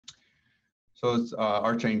So it's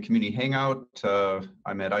RChain Community Hangout.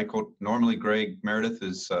 I'm at ICO. Normally Greg Meredith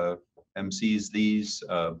is MCs these,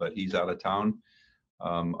 but he's out of town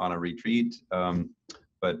on a retreat.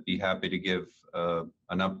 But be happy to give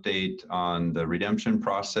an update on the redemption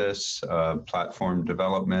process, platform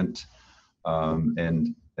development,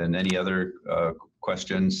 and any other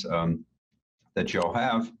questions that y'all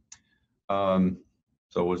have.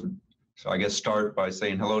 So I guess start by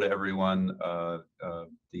saying hello to everyone.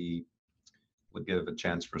 We'll give a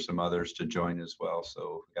chance for some others to join as well.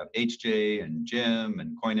 So we got HJ and Jim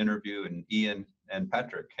and Coin Interview and Ian and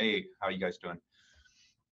Patrick. Hey, how you guys doing?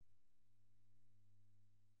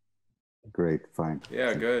 Great, fine.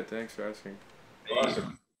 Yeah, good. Thanks for asking.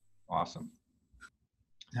 Awesome. Awesome.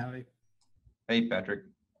 Howdy. Hey, Patrick.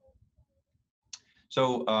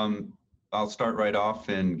 So I'll start right off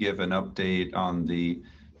and give an update on the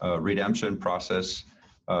redemption process.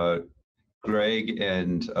 Greg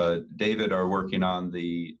and David are working on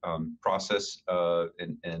the process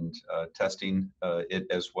and testing it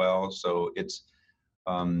as well. So it's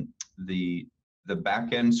the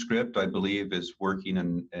back-end script, I believe, is working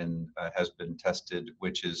and has been tested,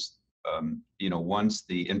 which is, once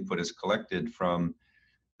the input is collected from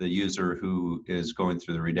the user who is going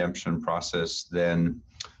through the redemption process, then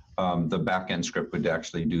the back-end script would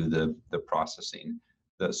actually do the processing.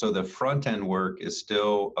 So the front-end work is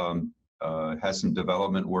still has some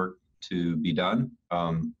development work to be done.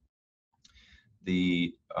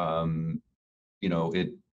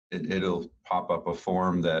 It'll pop up a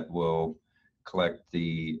form that will collect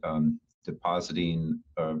the depositing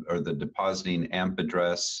or the depositing AMP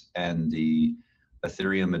address and the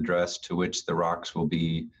Ethereum address to which the rocks will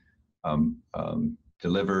be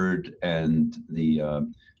delivered, and the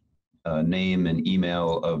name and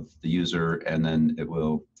email of the user, and then it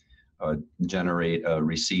will generate a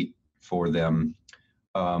receipt for them.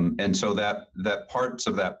 And so that parts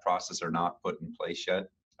of that process are not put in place yet.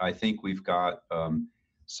 I think we've got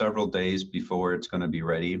several days before it's going to be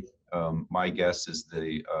ready. My guess is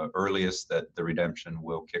the earliest that the redemption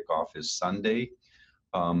will kick off is Sunday.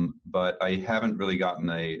 But I haven't really gotten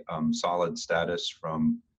a solid status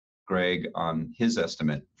from Greg on his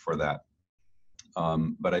estimate for that.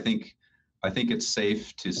 But I think it's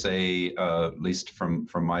safe to say, at least from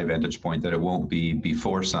my vantage point, that it won't be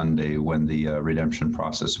before Sunday when the redemption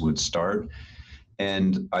process would start.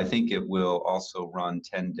 And I think it will also run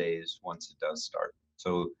 10 days once it does start.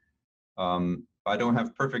 So I don't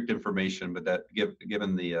have perfect information, but that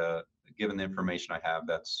given the information I have,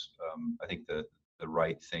 that's I think the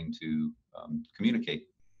right thing to communicate.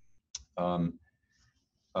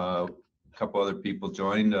 A couple other people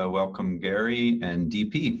joined. Welcome, Gary and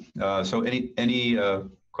DP. So any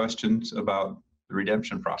questions about the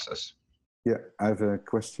redemption process? Yeah, I have a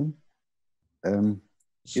question.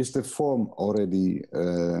 Is the form already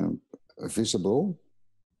visible?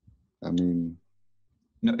 I mean,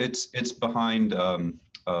 no, it's behind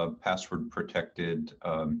password protected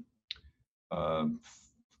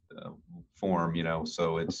form.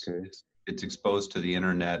 So it's. Okay. It's exposed to the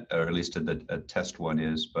internet, or at least a test one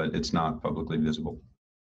is, but it's not publicly visible.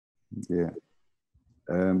 Yeah.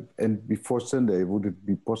 And before Sunday, would it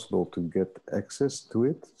be possible to get access to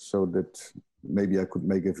it so that maybe I could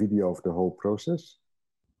make a video of the whole process?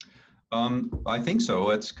 I think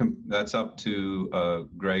so. That's up to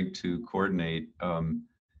Greg to coordinate. And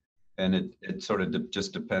it sort of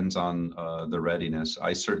just depends on the readiness.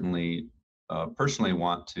 I certainly personally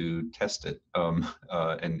want to test it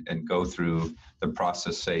and go through the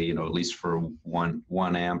process, say, at least for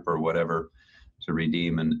one AMP or whatever to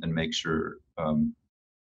redeem and make sure, I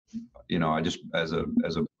just as a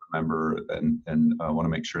member and I want to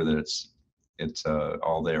make sure that it's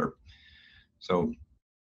all there. So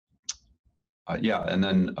yeah, and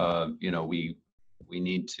then we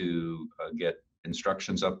need to get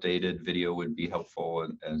instructions updated. Video would be helpful,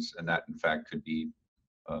 and that in fact could be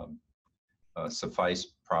suffice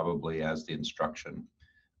probably as the instruction.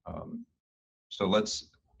 So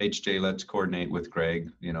HJ, let's coordinate with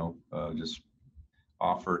Greg, just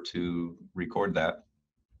offer to record that.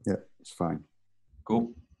 Yeah, it's fine.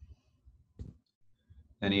 Cool.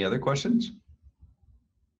 Any other questions?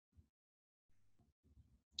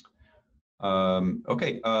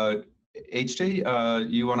 Okay, HJ,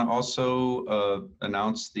 you want to also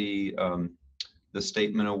announce the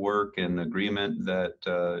statement of work and agreement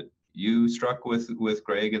that you struck with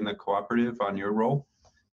Greg and the cooperative on your role?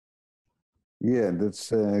 Yeah,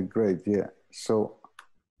 that's great. Yeah. So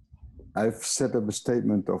I've set up a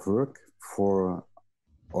statement of work for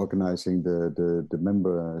organizing the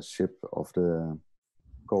membership of the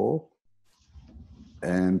co-op.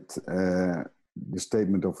 And the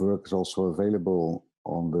statement of work is also available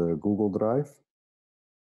on the Google Drive.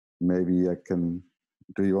 Maybe I can,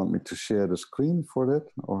 do you want me to share the screen for that?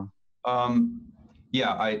 Or?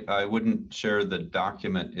 Yeah, I wouldn't share the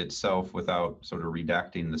document itself without sort of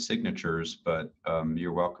redacting the signatures, but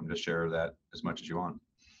you're welcome to share that as much as you want.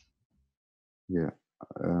 Yeah.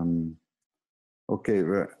 Okay,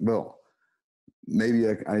 well, maybe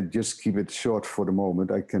I just keep it short for the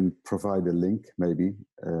moment. I can provide a link, maybe.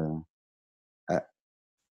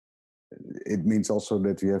 It means also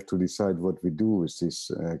that we have to decide what we do with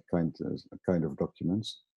this kind of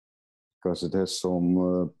documents, because it has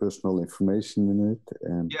some personal information in it.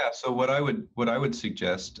 And yeah, so what I would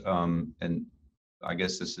suggest, and I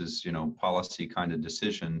guess this is, you know, policy kind of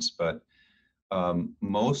decisions, but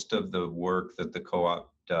most of the work that the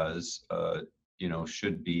co-op does, you know,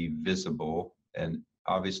 should be visible. And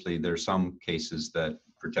obviously there's some cases that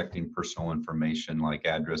protecting personal information like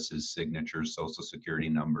addresses, signatures, social security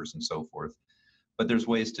numbers, and so forth. But there's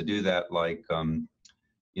ways to do that, like,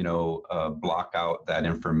 you know, block out that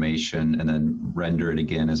information and then render it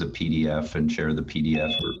again as a PDF and share the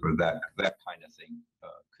PDF, or that kind of thing.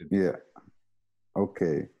 Could be. Yeah.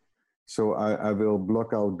 Okay. So I will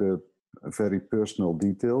block out the very personal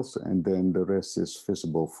details, and then the rest is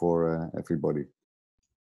visible for everybody.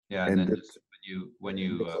 Yeah, and then just when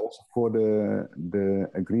you also for the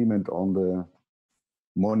agreement on the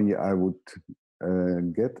money I would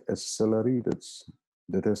get as salary,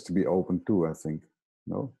 that has to be open too, I think.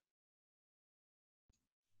 No?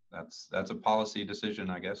 That's a policy decision,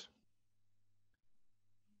 I guess.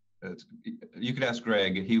 You could ask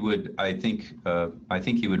Greg. He would, I think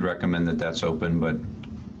he would recommend that that's open, but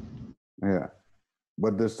yeah.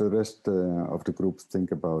 What does the rest of the group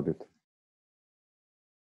think about it?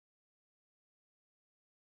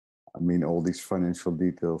 I mean, all these financial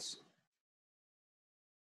details.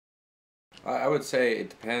 I would say it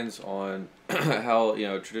depends on how, you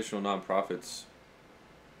know, traditional nonprofits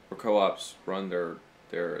or co-ops run their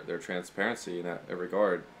transparency in that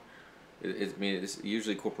regard. I mean, it's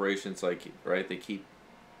usually corporations, like, right, they keep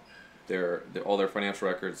all their financial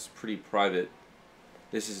records pretty private.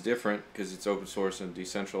 This is different because it's open source and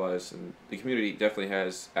decentralized, and the community definitely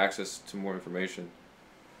has access to more information.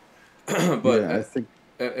 But yeah, I think.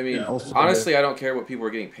 I mean, honestly, I don't care what people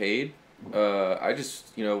are getting paid. I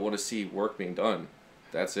just, you know, want to see work being done.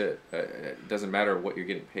 That's it. It doesn't matter what you're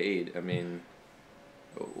getting paid. I mean,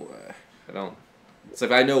 I don't. It's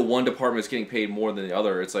like, I know one department is getting paid more than the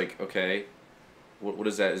other. It's like, okay, what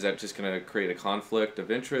is that? Is that just going to create a conflict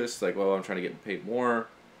of interest? Like, well, I'm trying to get paid more.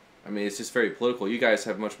 I mean, it's just very political. You guys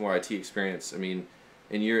have much more IT experience. I mean,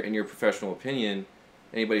 in your professional opinion,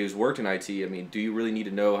 anybody who's worked in IT, I mean, do you really need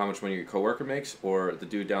to know how much money your coworker makes or the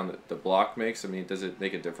dude down the block makes? I mean, does it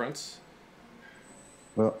make a difference?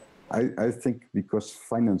 Well, I think because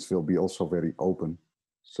finance will be also very open,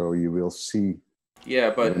 so you will see.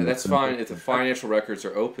 Yeah, but that's fine if the financial records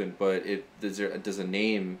are open, but does a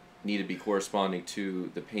name need to be corresponding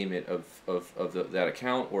to the payment of that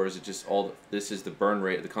account, or is it just this is the burn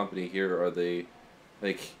rate of the company? Here are the,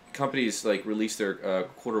 like, companies like release their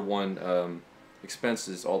Q1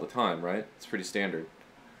 expenses all the time, right? It's pretty standard.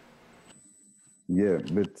 Yeah,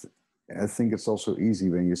 but I think it's also easy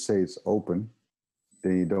when you say it's open,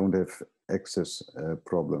 then you don't have access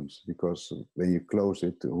problems, because when you close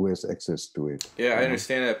it, who has access to it? Yeah, I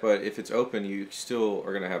understand that, but if it's open, you still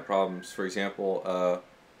are going to have problems. For example,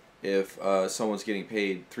 if someone's getting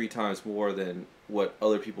paid 3 times more than what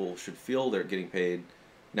other people should feel they're getting paid,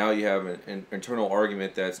 now you have an internal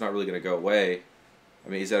argument that's not really going to go away. I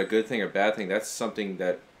mean, is that a good thing or bad thing? That's something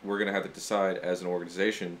that we're going to have to decide as an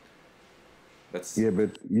organization. Yeah,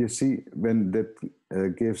 but you see, when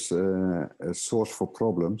that gives a source for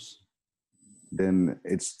problems, then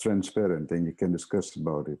it's transparent and you can discuss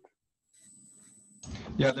about it.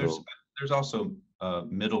 Yeah, there's also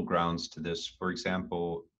middle grounds to this. For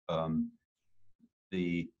example,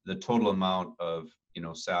 the total amount of, you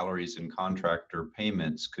know, salaries and contractor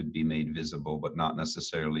payments could be made visible, but not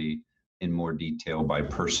necessarily in more detail by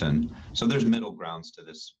person. So there's middle grounds to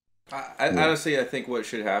this. Honestly, I think what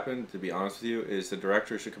should happen, to be honest with you, is the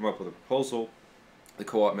director should come up with a proposal, the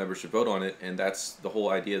co-op members should vote on it, and that's the whole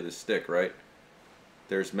idea of the stick, right?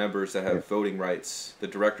 There's members that have voting rights. The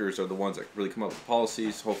directors are the ones that really come up with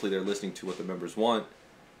policies. Hopefully they're listening to what the members want,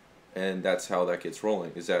 and that's how that gets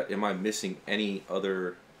rolling. Am I missing any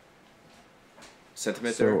other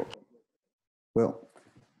sentiment there? Well,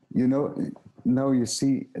 you know, now you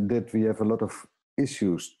see that we have a lot of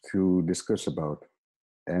issues to discuss about,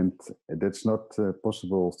 and that's not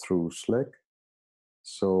possible through Slack.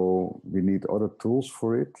 So we need other tools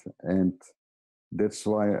for it, and that's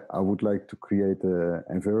why I would like to create an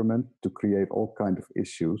environment to create all kinds of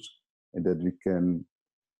issues, and that we can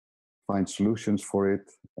find solutions for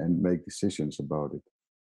it and make decisions about it.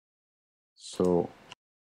 So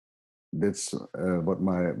that's what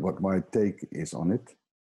my take is on it.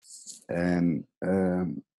 And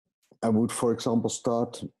I would, for example,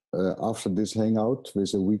 start after this hangout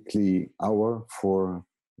with a weekly hour for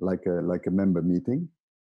like a member meeting,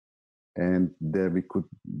 and there we could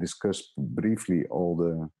discuss briefly all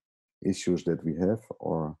the issues that we have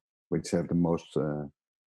or which have the most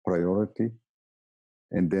priority,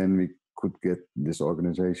 and then we could get this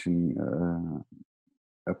organization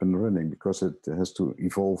up and running, because it has to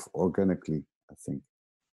evolve organically, I think.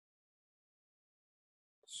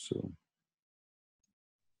 So.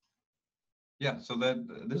 Yeah, so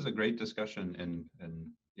this is a great discussion, and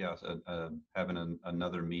yeah, having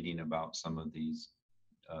another meeting about some of these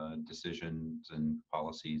decisions and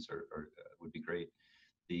policies would be great.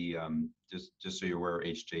 The just so you're aware,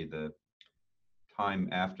 HJ, the time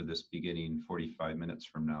after this beginning 45 minutes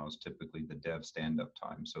from now is typically the dev stand-up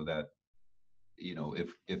time, so that, you know,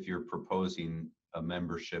 if you're proposing a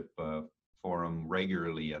membership forum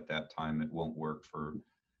regularly at that time, it won't work for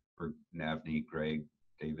Navneet, Greg,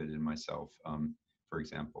 David, and myself, for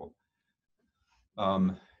example.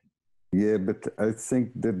 Yeah, but I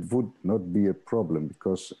think that would not be a problem,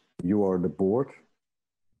 because you are the board,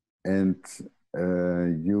 and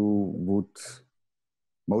you would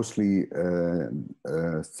mostly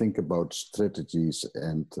think about strategies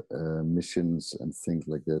and missions and things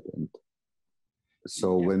like that. And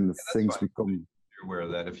so when things become, you're aware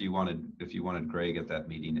of that. If you wanted Greg at that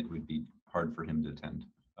meeting, it would be hard for him to attend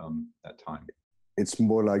that time. It's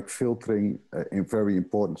more like filtering in very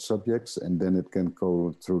important subjects, and then it can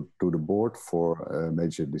go through to the board for a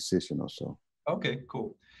major decision or so. Okay,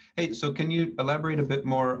 cool. Hey, so can you elaborate a bit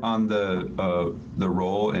more on the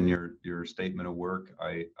role and your statement of work?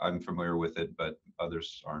 I'm familiar with it, but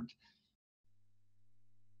others aren't.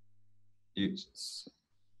 You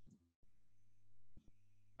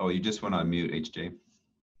just went on mute, HJ.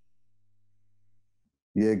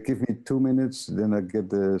 Yeah, give me 2 minutes, then I get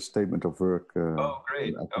the statement of work. Oh,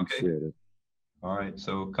 great. Okay. It. All right.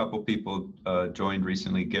 So a couple people joined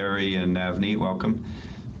recently. Gary and Navneet, welcome.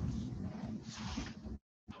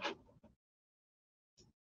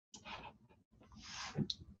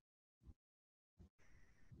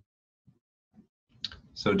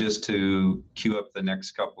 So just to queue up the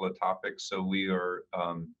next couple of topics. So we are,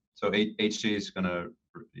 so HJ is going to,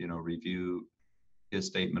 review his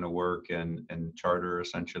statement of work and charter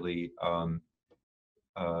essentially.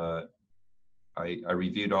 I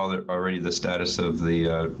reviewed already the status of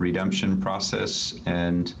the redemption process,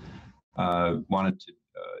 and wanted to,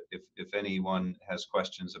 if anyone has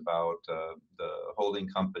questions about the holding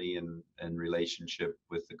company and relationship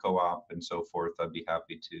with the co-op and so forth, I'd be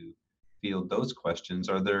happy to field those questions.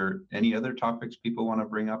 Are there any other topics people want to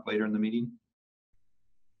bring up later in the meeting?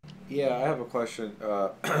 Yeah, I have a question.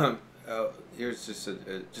 Here's just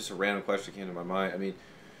a random question that came to my mind. I mean,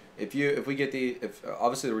 if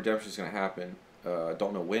obviously the redemption is going to happen, I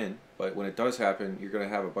don't know when, but when it does happen, you're going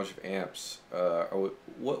to have a bunch of amps.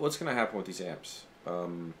 What's going to happen with these amps?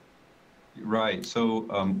 Right. So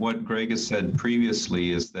what Greg has said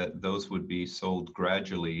previously is that those would be sold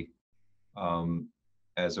gradually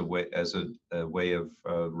as a way of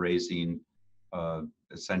raising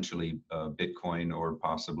essentially Bitcoin or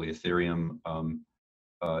possibly Ethereum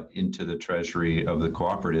into the treasury of the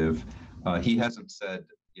cooperative. He hasn't said,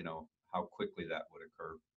 how quickly that would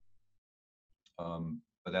occur.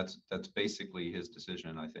 But that's basically his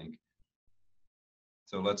decision, I think.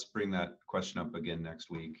 So let's bring that question up again next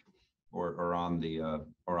week, or on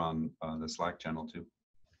the Slack channel too.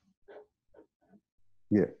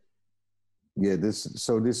 Yeah. This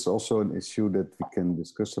is also an issue that we can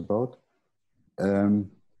discuss about.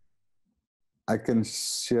 I can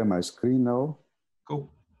share my screen now.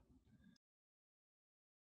 Cool.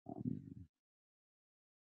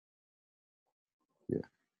 Yeah,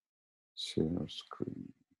 share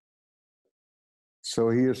screen. So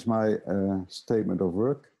here's my statement of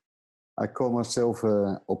work. I call myself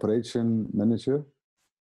an operation manager,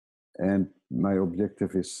 and my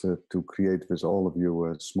objective is to create with all of you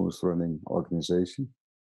a smooth running organization.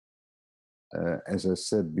 As I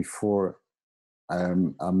said before,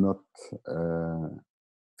 I'm not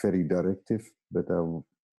very directive, but I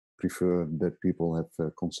prefer that people have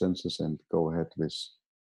consensus and go ahead with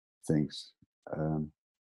things.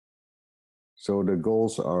 So the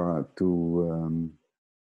goals are to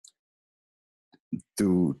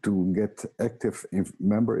get active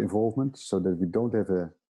member involvement, so that we don't have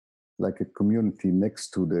a like a community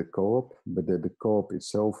next to the co-op, but that the co-op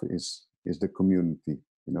itself is the community,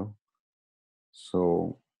 you know.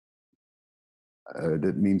 So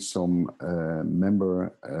that means some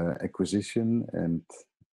member acquisition and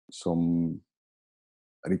some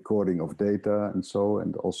recording of data and so,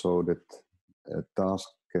 and also that task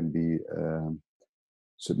can be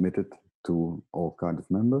submitted to all kind of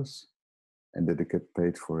members and that they get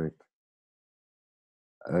paid for it.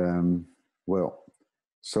 Well,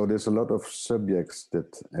 so there's a lot of subjects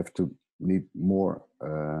that have to need more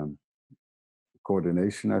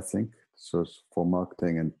coordination, I think. So for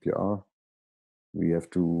marketing and PR, we have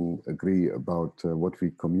to agree about what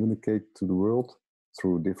we communicate to the world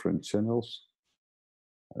through different channels,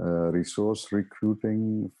 resource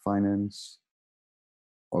recruiting, finance,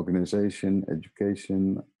 organization,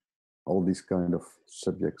 education, all these kind of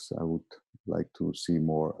subjects I would like to see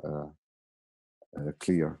more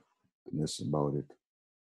clearness about it.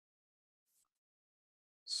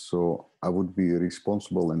 So I would be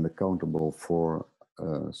responsible and accountable for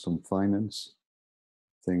some finance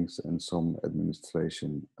things and some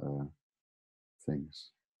administration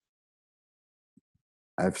things.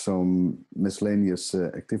 I have some miscellaneous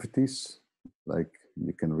activities, like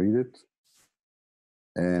you can read it.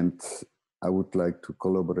 And I would like to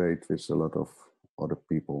collaborate with a lot of other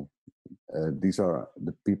people. These are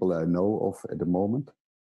the people I know of at the moment,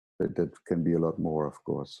 but that can be a lot more, of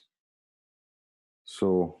course.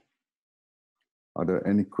 So, are there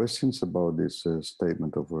any questions about this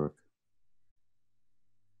statement of work?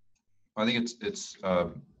 I think it's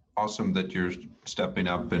awesome that you're stepping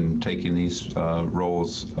up and taking these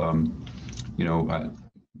roles. You know,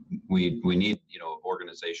 we need, you know,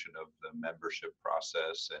 organization of the membership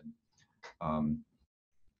process and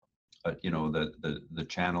you know, the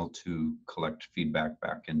channel to collect feedback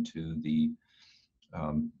back into the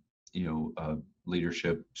you know,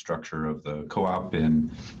 leadership structure of the co-op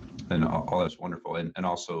and all that's wonderful, and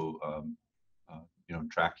also you know,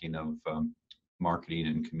 tracking of marketing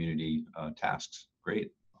and community tasks.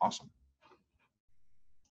 Great, awesome.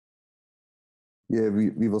 Yeah,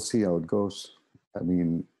 we will see how it goes. I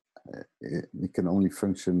mean, we can only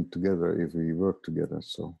function together if we work together.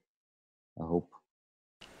 So I hope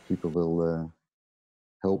people will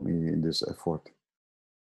help me in this effort.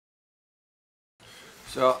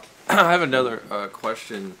 So I have another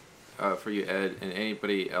question for you, Ed, and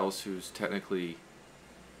anybody else who's technically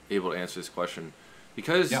able to answer this question.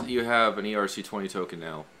 Because you have an ERC20 token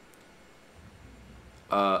now,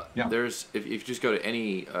 there's if you just go to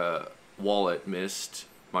any wallet, Mist,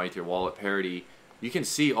 MyEther wallet, Parity, you can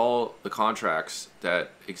see all the contracts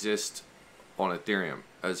that exist on Ethereum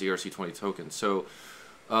as ERC20 tokens. So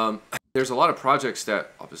there's a lot of projects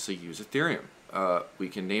that obviously use Ethereum. We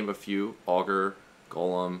can name a few: Augur,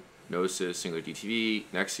 Golem, Gnosis, Singular DTV,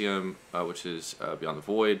 Nexium, which is Beyond the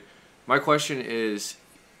Void. My question is,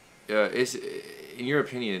 in your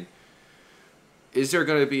opinion, is there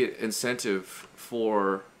going to be an incentive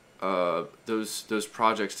for those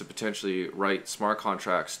projects to potentially write smart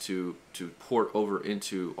contracts to port over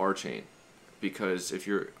into RChain? Because if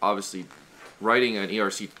you're obviously writing an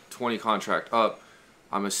ERC20 contract up,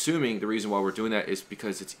 I'm assuming the reason why we're doing that is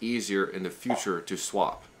because it's easier in the future to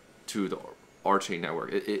swap to the RChain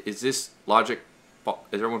network. Is this logic? Is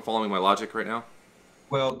everyone following my logic right now?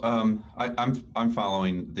 Well, I'm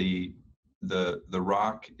following the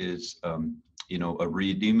ROC is you know, a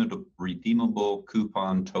redeemable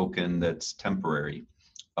coupon token that's temporary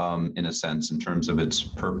in a sense in terms of its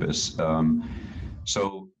purpose.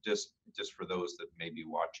 So just for those that may be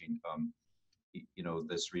watching, you know,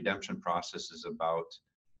 this redemption process is about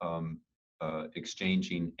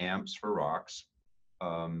exchanging amps for ROCs.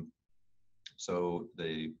 So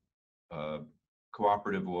the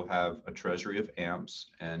cooperative will have a treasury of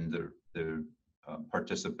amps, and the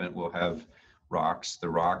participant will have ROCs. The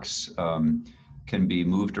ROCs can be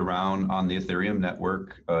moved around on the Ethereum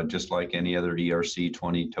network just like any other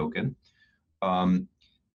ERC20 token.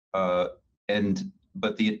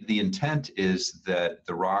 But the intent is that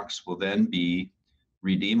the ROCs will then be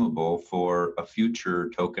redeemable for a future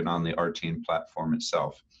token on the RChain platform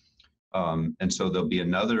itself. And so there'll be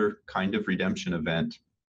another kind of redemption event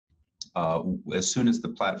as soon as the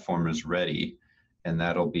platform is ready, and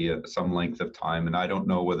that'll be some length of time. And I don't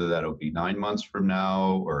know whether that'll be 9 months from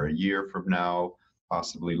now or a year from now,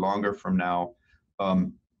 possibly longer from now.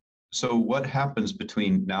 So what happens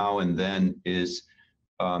between now and then is,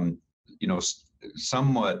 you know,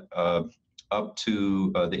 somewhat up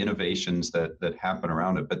to the innovations that happen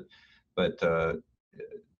around it, but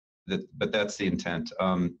that's the intent.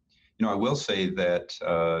 You know, I will say that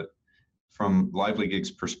from LivelyGig's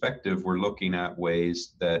perspective, we're looking at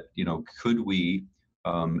ways that, could we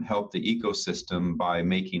help the ecosystem by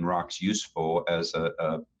making rocks useful as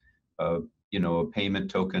a payment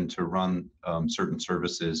token to run certain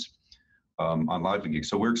services on LivelyGig.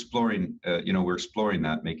 So we're exploring,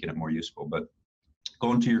 that, making it more useful. But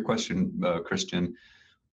going to your question, Christian,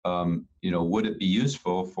 would it be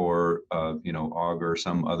useful for Augur or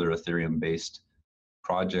some other Ethereum-based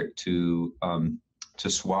project to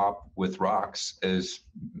swap with rocks? Is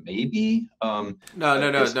maybe No.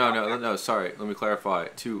 Sorry, let me clarify.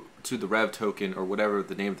 To the Rev token or whatever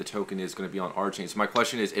the name of the token is going to be on RChain. So my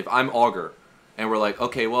question is, if I'm Augur and we're like,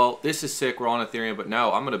 okay, well, this is sick, we're on Ethereum, but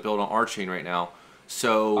no, I'm going to build on RChain right now.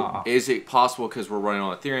 So is it possible, because we're running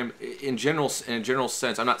on Ethereum, in a general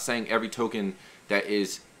sense, I'm not saying every token that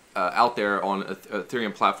is out there on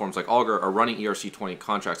Ethereum platforms like Augur are running ERC20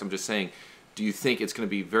 contracts. I'm just saying, do you think it's going to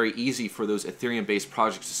be very easy for those Ethereum-based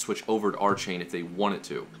projects to switch over to RChain if they wanted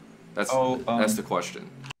to? That's the question.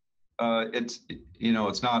 It's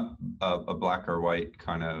not a black or white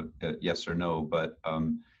kind of yes or no, but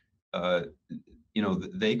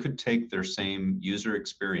they could take their same user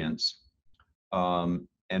experience and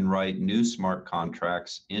write new smart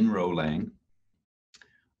contracts in Rolang,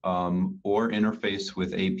 or interface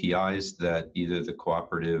with APIs that either the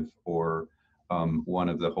cooperative or one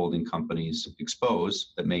of the holding companies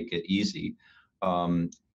expose that make it easy,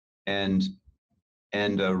 and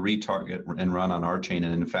retarget and run on RChain.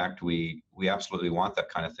 And in fact, we absolutely want that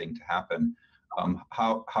kind of thing to happen.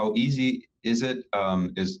 How easy is it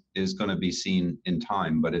is going to be seen in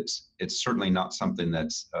time, but it's certainly not something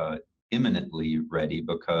that's imminently ready,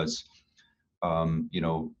 because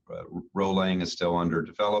Rolang is still under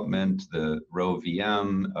development. The Ro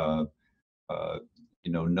VM,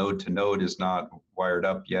 node to node is not wired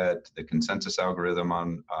up yet. The consensus algorithm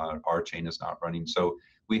on RChain is not running. So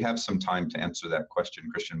we have some time to answer that question,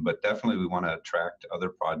 Christian, but definitely we want to attract other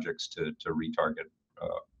projects to retarget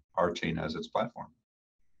RChain as its platform.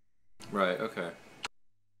 Right, okay.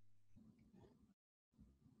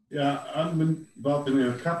 Yeah, I'm involved in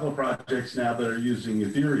a couple of projects now that are using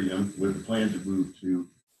Ethereum with a plan to move to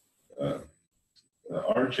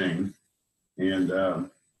RChain. And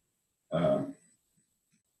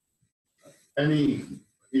any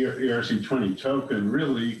ERC20 token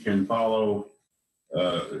really can follow,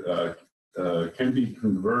 can be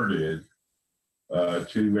converted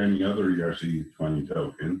to any other ERC20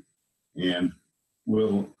 token, and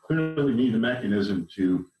will clearly need a mechanism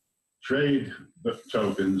to trade the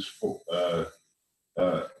tokens to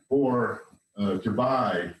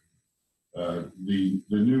buy the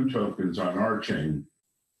new tokens on RChain.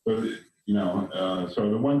 But so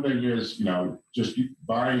the one thing is just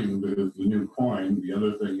buying the new coin. The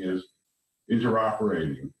other thing is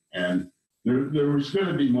interoperating, and there's going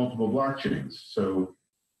to be multiple blockchains, so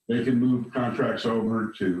they can move contracts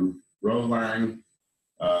over to Rolang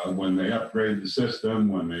when they upgrade the system,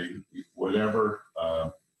 when they whatever.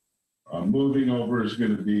 Moving over is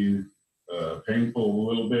going to be painful a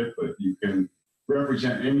little bit, but you can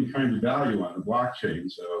represent any kind of value on the blockchain.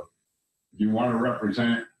 So if you want to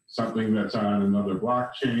represent something that's on another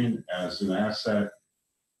blockchain as an asset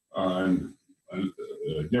on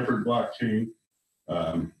a different blockchain,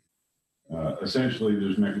 essentially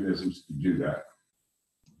there's mechanisms to do that.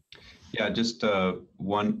 Yeah, just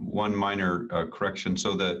one minor correction.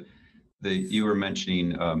 So you were mentioning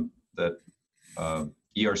that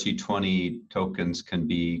ERC20 tokens can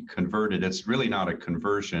be converted. It's really not a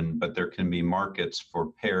conversion, but there can be markets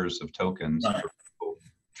for pairs of tokens. Right. People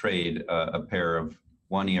trade a pair of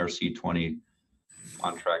one ERC20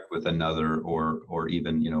 contract with another, or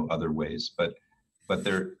even other ways. But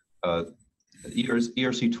there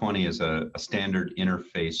ERC20 is a standard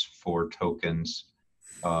interface for tokens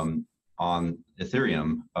on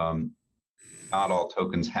Ethereum. Not all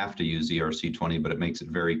tokens have to use ERC20, but it makes it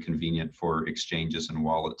very convenient for exchanges and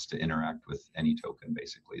wallets to interact with any token,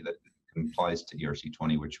 basically, that complies to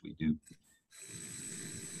ERC20, which we do.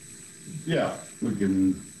 Yeah, we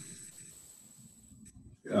can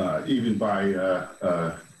even buy,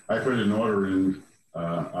 I put an order in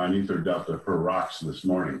on Ether Delta for rocks this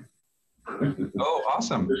morning. Oh,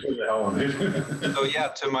 awesome. So yeah,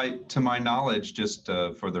 to my knowledge, just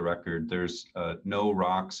for the record, there's no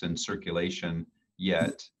rocks in circulation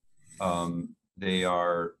yet. They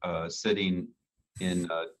are sitting in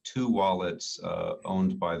 2 wallets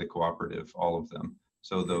owned by the cooperative, all of them.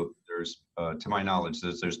 So there's, to my knowledge,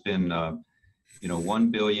 there's been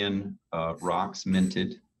 1 billion rocks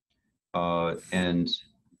minted, and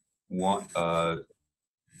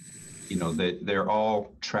they're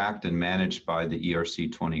all tracked and managed by the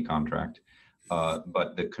ERC20 contract.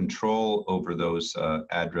 but the control over those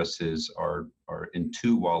addresses are in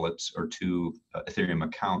two wallets or two Ethereum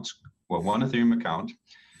accounts. Well, one Ethereum account,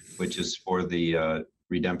 which is for the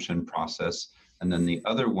redemption process, and then the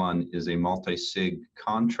other one is a multi-sig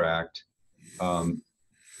contract that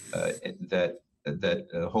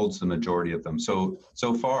holds the majority of them. So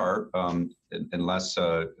far, unless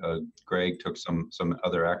Greg took some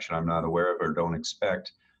other action I'm not aware of or don't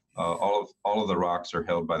expect, all of the rocks are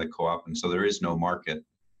held by the co-op, and so there is no market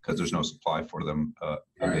because there's no supply for them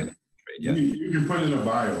available to trade yet. You can put in a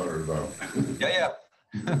buy order though. Yeah.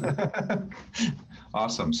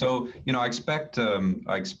 Awesome. So I expect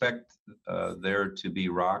there to be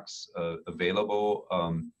rocks available,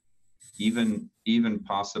 even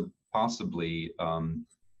possibly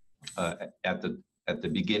at the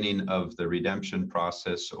beginning of the redemption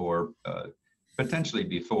process or potentially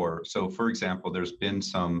before. So, for example, there's been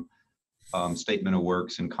some statement of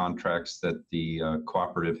works and contracts that the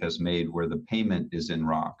cooperative has made where the payment is in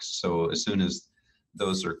rocks. So as soon as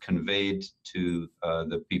those are conveyed to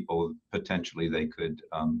the people, potentially they could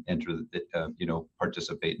enter,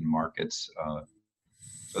 participate in markets.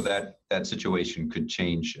 So that situation could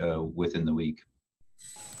change within the week.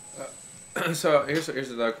 So here's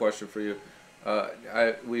another question for you.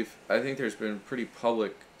 I think there's been pretty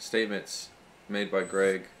public statements made by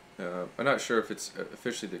Greg. I'm not sure if it's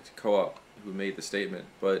officially the co-op who made the statement,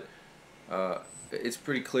 but it's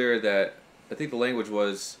pretty clear that I think the language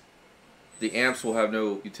was the amps will have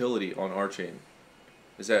no utility on RChain.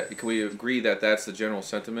 Can we agree that that's the general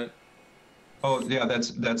sentiment? Oh yeah,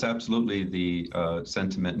 that's absolutely the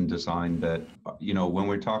sentiment and design that, when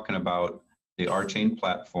we're talking about the RChain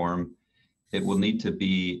platform, it will need to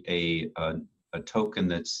be a token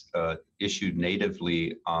that's issued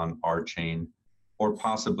natively on RChain, or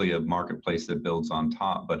possibly a marketplace that builds on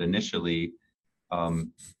top. But initially,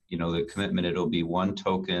 the commitment, it'll be one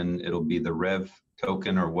token, it'll be the Rev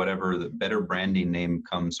token or whatever, the better branding name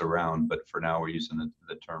comes around. But for now, we're using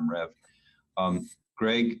the term Rev.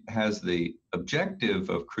 Greg has the objective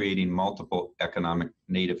of creating multiple economic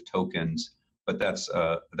native tokens, but that's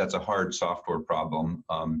a hard software problem.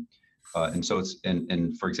 And so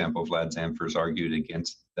and for example, Vlad Zamfir's argued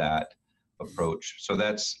against that approach. So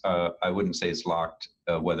that's, I wouldn't say it's locked,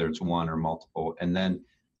 whether it's one or multiple. And then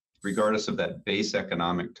regardless of that base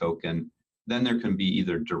economic token, then there can be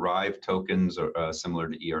either derived tokens or similar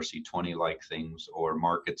to ERC20 like things, or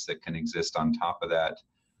markets that can exist on top of that.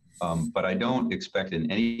 But I don't expect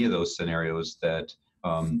in any of those scenarios that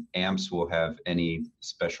amps will have any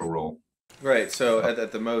special role. Right. So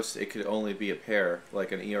at the most, it could only be a pair,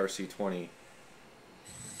 like an ERC20.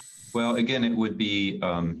 Well, again, it would be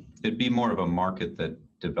it'd be more of a market that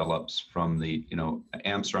develops from the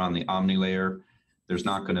amps are on the Omni layer. There's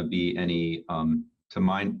not going to be any to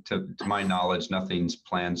my knowledge, nothing's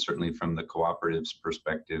planned, certainly from the cooperative's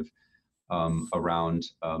perspective, around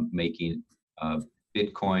making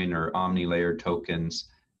Bitcoin or Omni layer tokens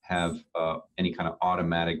have any kind of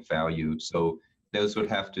automatic value. So those would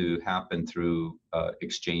have to happen through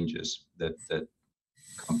exchanges that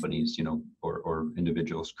companies, or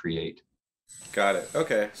individuals create. Got it.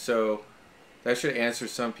 Okay, so that should answer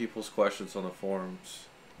some people's questions on the forums.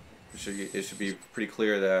 It should be pretty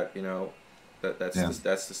clear that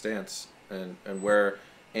that's the stance, and where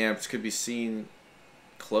amps could be seen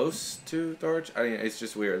close to the RChain. I mean, it's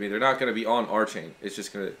just weird. I mean, they're not going to be on RChain. It's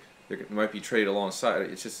just they might be traded alongside.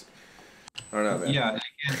 It's just, I don't know, man. Yeah,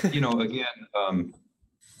 and again,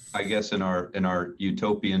 I guess in our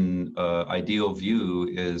utopian ideal view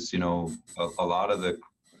is, a lot of the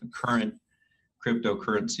current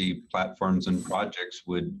cryptocurrency platforms and projects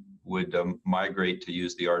would migrate to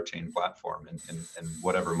use the RChain platform, and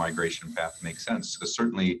whatever migration path makes sense. Because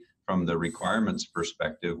certainly from the requirements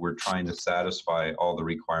perspective, we're trying to satisfy all the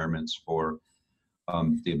requirements for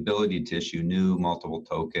the ability to issue new multiple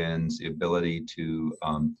tokens, the ability to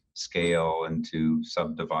scale and to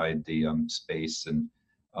subdivide the space, and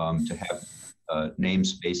to have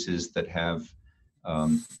namespaces that have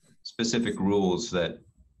specific rules that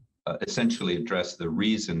essentially address the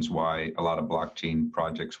reasons why a lot of blockchain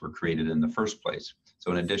projects were created in the first place.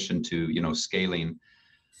 So in addition to scaling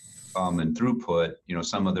and throughput,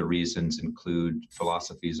 some of the reasons include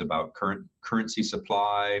philosophies about currency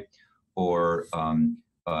supply, or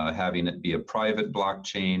having it be a private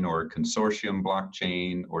blockchain or a consortium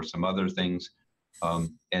blockchain, or some other things.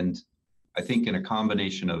 And I think in a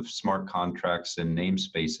combination of smart contracts and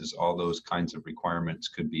namespaces, all those kinds of requirements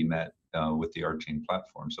could be met with the RChain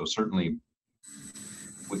platform. So certainly,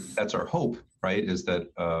 that's our hope, right? Is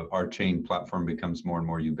that RChain platform becomes more and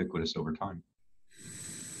more ubiquitous over time.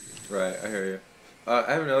 Right, I hear you.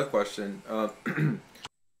 I have another question.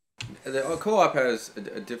 The co-op has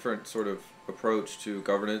a different sort of approach to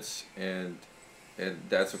governance, and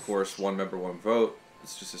that's of course one member, one vote.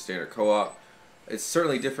 It's just a standard co-op. It's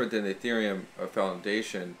certainly different than the Ethereum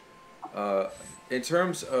Foundation. In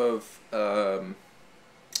terms of, I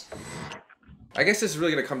guess this is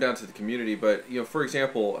really going to come down to the community. But for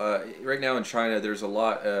example, right now in China, there's a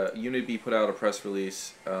lot. Unity put out a press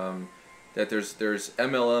release that there's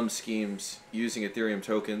MLM schemes using Ethereum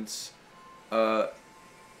tokens.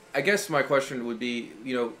 I guess my question would be,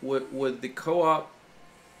 would the co-op,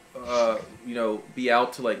 be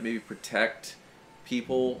out to like maybe protect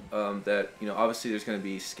people that, obviously there's going to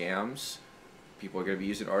be scams. People are going to be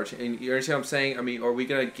using RChain. And you understand what I'm saying? I mean, are we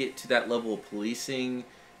going to get to that level of policing?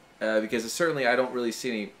 Because certainly I don't really see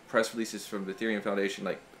any press releases from the Ethereum Foundation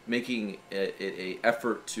like making a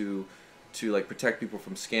effort to like protect people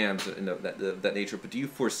from scams and that nature. But do you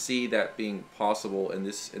foresee that being possible in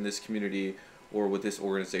this community or with this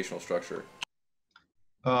organizational structure?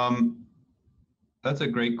 That's a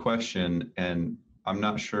great question, and I'm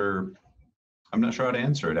not sure how to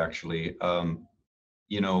answer it actually.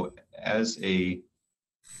 As a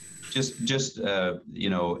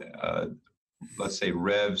let's say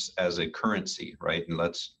revs as a currency, right? And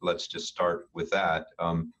let's just start with that.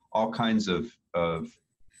 All kinds of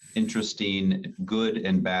interesting, good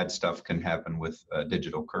and bad stuff can happen with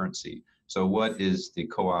digital currency. So what is the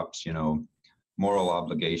co-op's, moral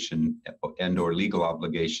obligation and or legal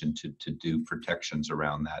obligation to do protections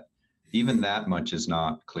around that? Even that much is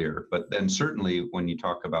not clear. But then certainly when you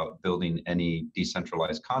talk about building any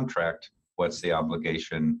decentralized contract, what's the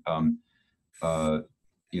obligation?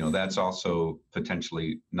 That's also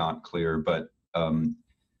potentially not clear. But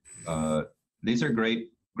these are great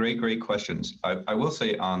questions. I will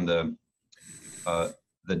say on the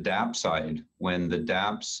dApp side, when the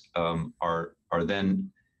dApps are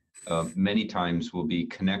then many times will be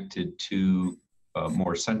connected to a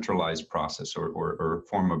more centralized process or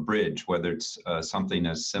form a bridge, whether it's something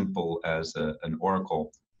as simple as an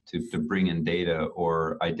oracle to bring in data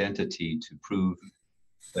or identity to prove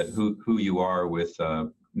that who you are with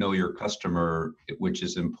know your customer, which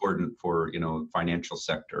is important for financial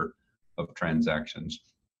sector of transactions.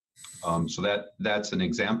 So that's an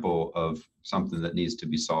example of something that needs to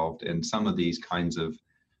be solved. And some of these kinds of,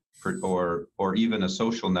 or even a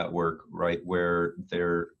social network, right, where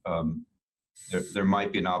there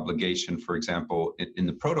might be an obligation, for example, in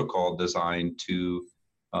the protocol design to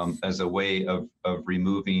as a way of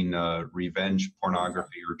removing revenge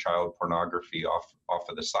pornography or child pornography off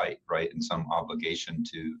of the site, right, and some obligation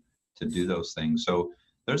to do those things. So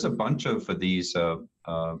there's a bunch of these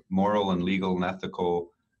moral and legal and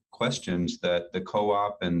ethical questions that the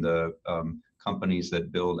co-op and the companies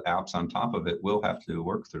that build apps on top of it will have to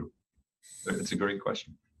work through. It's a great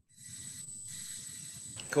question.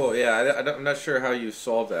 Cool. Yeah, I'm not sure how you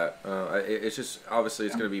solve that. It's just obviously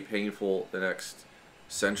it's going to be painful the next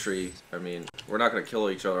century. I mean, we're not going to kill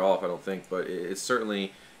each other off, I don't think, but it's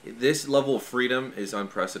certainly, this level of freedom is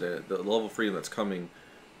unprecedented. The level of freedom that's coming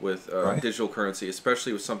with right. Digital currency,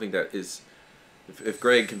 especially with something that is, if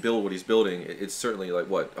Greg can build what he's building, it's certainly like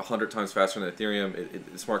 100 times faster than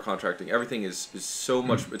Ethereum. Smart contracting, everything is so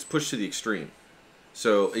much. It's pushed to the extreme.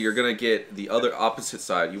 So you're going to get the other opposite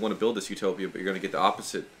side. You want to build this utopia, but you're going to get the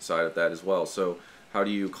opposite side of that as well. So how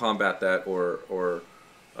do you combat that or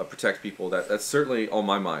protect people? That's certainly on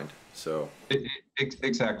my mind. So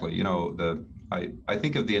exactly. I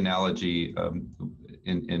think of the analogy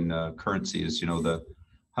in currency is the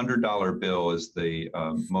 $100 bill is the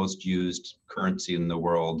most used currency in the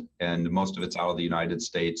world, and most of it's out of the United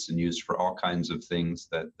States and used for all kinds of things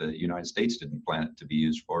that the United States didn't plan it to be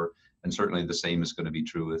used for. And certainly the same is going to be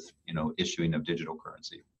true with issuing of digital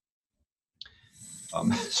currency.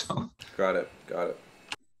 So got it.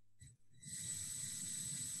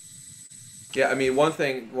 Yeah, I mean, one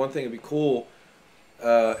thing would be cool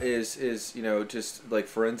is just like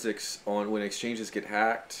forensics on when exchanges get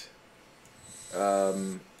hacked.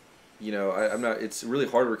 I'm not. It's really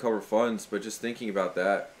hard to recover funds, but just thinking about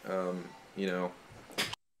that,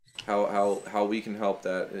 how we can help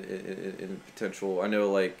that in potential. I know,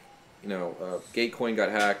 like, Gatecoin got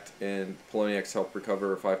hacked, and Poloniex helped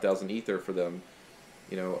recover 5,000 Ether for them.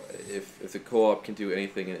 If the co-op can do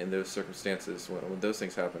anything in those circumstances, when those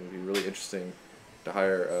things happen, it'd be really interesting to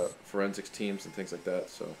hire forensics teams and things like that.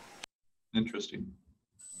 So interesting.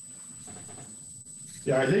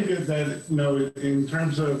 Yeah, I think that, in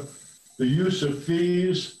terms of the use of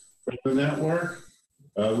fees for the network,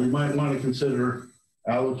 we might want to consider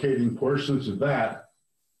allocating portions of that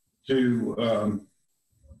to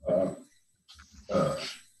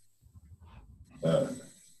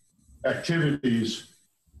activities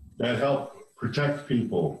that help protect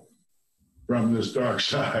people from this dark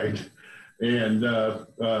side, and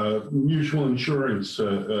mutual insurance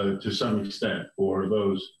to some extent for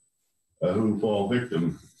those who fall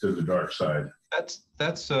victim to the dark side. That's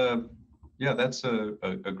yeah, that's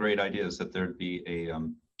a great idea. Is that there'd be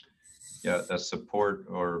a support,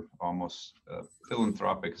 or almost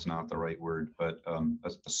philanthropic is not the right word, but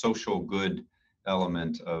a social good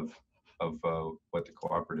element of what the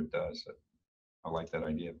cooperative does. I like that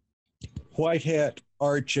idea. White hat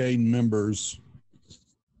RChain members.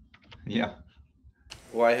 Yeah.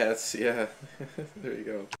 White hats, yeah. There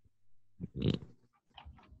you go.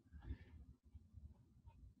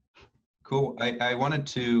 Cool. I wanted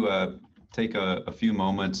to take a few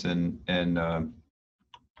moments and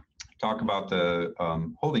talk about the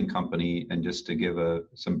holding company, and just to give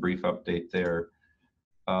some brief update there.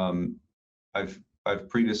 I've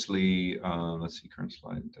previously let's see, current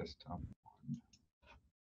slide, desktop.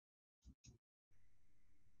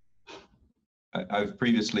 I've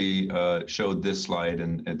previously showed this slide,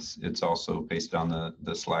 and it's also pasted on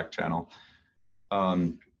the Slack channel.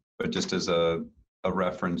 But just as a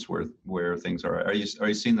reference where things are. Are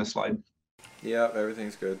you seeing the slide? Yeah,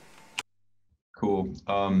 everything's good. Cool.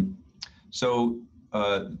 So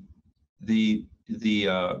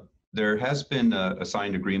there has been a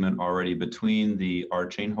signed agreement already between the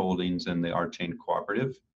RChain Holdings and the RChain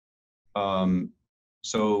Cooperative.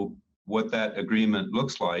 So what that agreement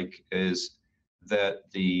looks like is that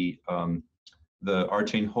the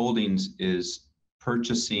RChain Holdings is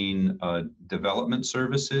purchasing development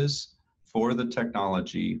services for the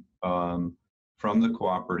technology from the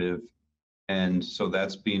cooperative, and so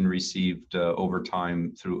that's being received over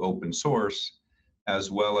time through open source, as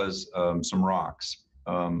well as some rocks,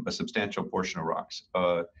 a substantial portion of rocks.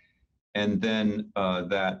 And then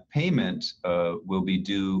that payment will be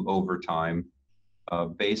due over time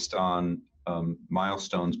based on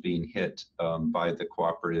milestones being hit by the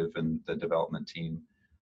cooperative and the development team.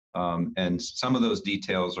 And some of those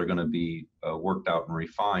details are going to be worked out and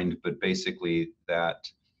refined, but basically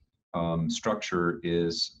that structure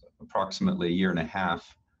is approximately a year and a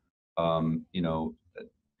half, and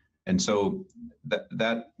so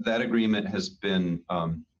that agreement has been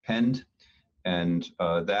penned, and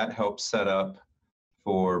that helps set up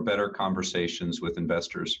for better conversations with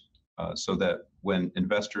investors, so that when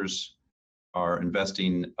investors are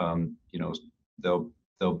investing,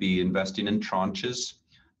 they'll be investing in tranches,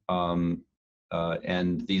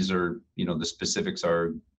 and these are, the specifics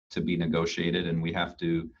are to be negotiated, and we have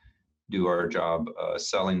to do our job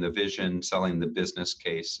selling the vision, selling the business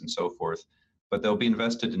case, and so forth. But they'll be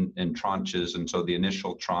invested in tranches, and so the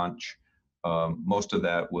initial tranche, most of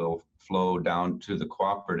that will flow down to the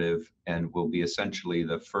cooperative and will be essentially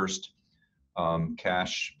the first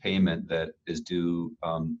cash payment that is due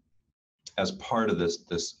as part of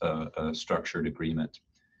this structured agreement.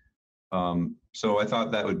 So I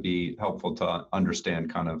thought that would be helpful to understand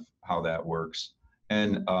kind of how that works.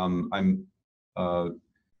 And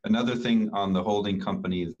another thing on the holding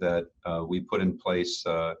company that we put in place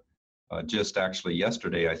just actually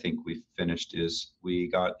yesterday, I think we finished, is we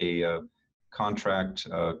got a contract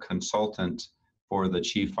consultant for the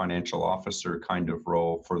chief financial officer kind of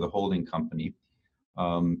role for the holding company.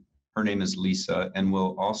 Her name is Lisa, and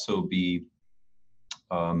will also be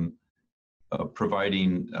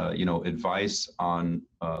providing advice on,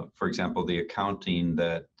 for example, the accounting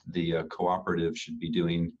that the cooperative should be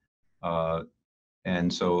doing.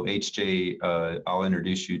 And so HJ, I'll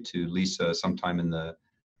introduce you to Lisa sometime in the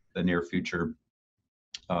near future,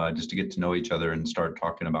 just to get to know each other and start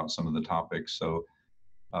talking about some of the topics. So,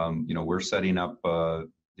 we're setting up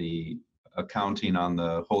the accounting on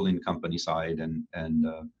the holding company side and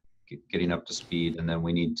getting up to speed, and then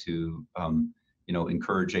we need to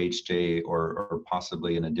encourage HJ or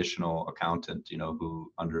possibly an additional accountant,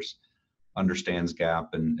 who understands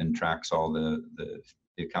GAAP and tracks all the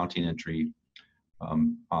accounting entry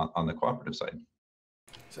on the cooperative side.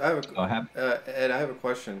 So I have Ed, I have a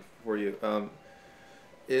question for you.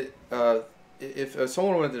 If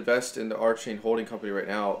someone wanted to invest in the RChain holding company right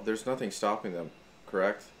now, there's nothing stopping them,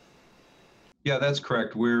 correct? Yeah, that's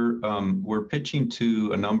correct. We're pitching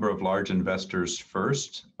to a number of large investors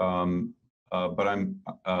first, but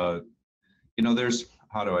there's,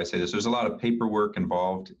 how do I say this? There's a lot of paperwork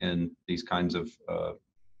involved in these kinds of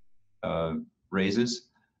raises.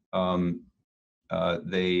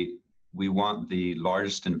 We want the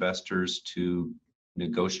largest investors to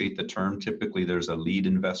negotiate the term. Typically, there's a lead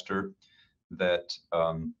investor that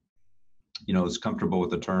is comfortable with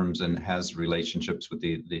the terms and has relationships with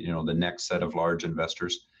the next set of large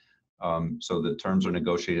investors. So the terms are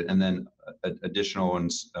negotiated, and then additional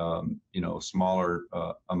ones, smaller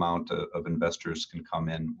amount of investors can come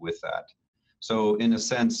in with that. So in a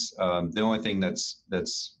sense, the only thing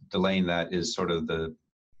that's delaying that is sort of the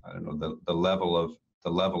level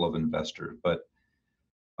of investors. But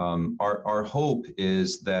our hope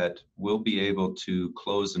is that we'll be able to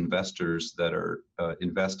close investors that are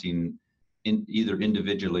investing in either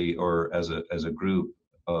individually or as a group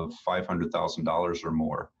of $500,000 or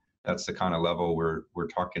more. That's the kind of level we're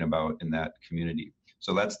talking about in that community.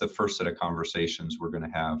 So that's the first set of conversations we're going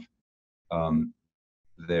to have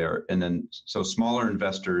there. And then so smaller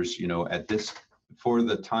investors, for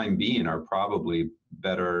the time being, are probably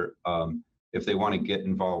better if they want to get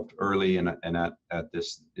involved early and at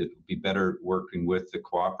this. It would be better working with the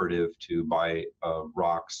cooperative to buy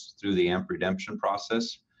rocks through the AMP redemption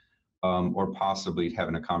process, or possibly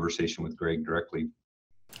having a conversation with Greg directly.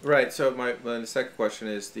 Right. So my second question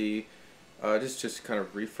is just kind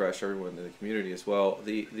of refresh everyone in the community as well.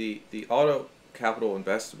 The auto capital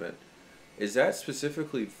investment, is that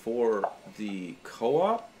specifically for the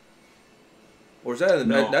co-op, or is that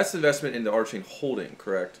that's investment in the RChain holding,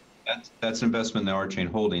 correct? That's investment in the RChain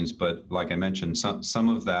holdings, but like I mentioned, some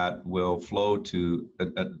of that will flow to,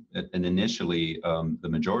 and initially the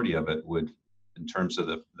majority of it would, in terms of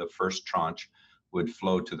the first tranche, would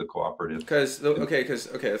flow to the cooperative. Okay,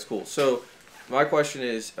 that's cool. So my question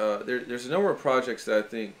is, there's a number of projects that I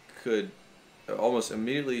think could almost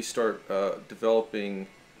immediately start developing.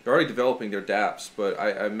 They're already developing their dApps, but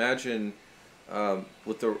I imagine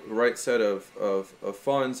with the right set of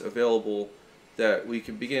funds available, that we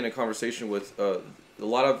can begin a conversation with a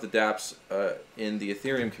lot of the dApps in the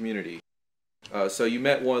Ethereum community. So you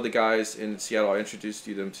met one of the guys in Seattle. I introduced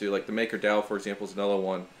you them to, like the MakerDAO, for example, is another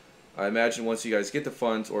one. I imagine once you guys get the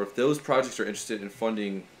funds, or if those projects are interested in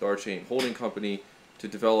funding the RChain holding company to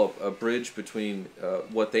develop a bridge between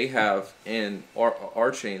what they have and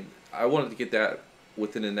RChain, I wanted to get that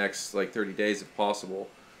within the next 30 days if possible.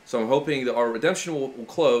 So I'm hoping that our redemption will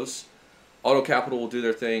close, Auto Capital will do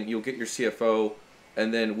their thing, you'll get your CFO,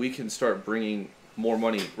 and then we can start bringing more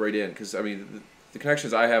money right in. Because I mean, the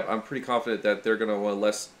connections I have, I'm pretty confident that they're going to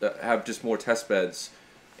want to have just more test beds,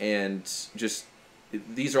 and just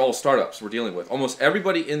these are all startups we're dealing with. Almost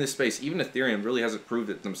everybody in this space, even Ethereum, really hasn't proved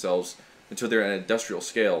it themselves until they're at an industrial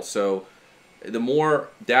scale. So the more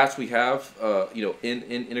dApps we have,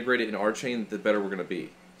 integrated in RChain, the better we're going to be.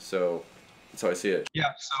 So that's how I see it.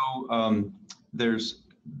 Yeah. So there's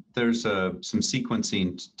some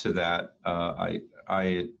sequencing to that.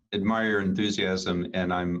 I admire your enthusiasm,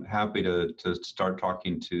 and I'm happy to start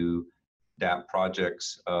talking to dApp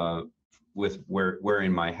projects with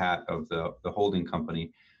wearing my hat of the holding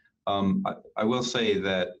company. I will say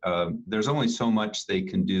that there's only so much they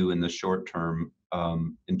can do in the short term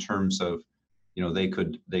in terms of, they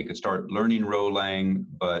could start learning Rolang,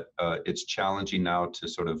 but it's challenging now to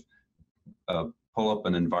sort of pull up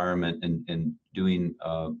an environment and doing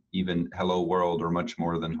even Hello World, or much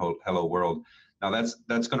more than Hello World. Now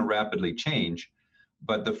that's going to rapidly change,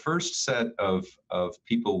 but the first set of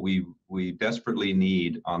people we desperately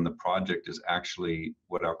need on the project is actually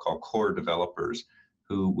what I'll call core developers,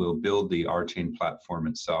 who will build the RChain platform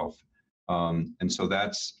itself. And so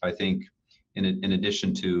that's, I think, in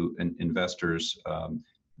addition to investors,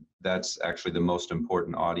 that's actually the most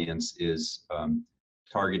important audience, is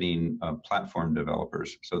targeting platform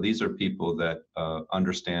developers. So these are people that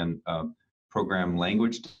understand program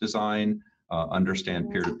language design,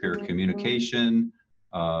 understand peer-to-peer communication,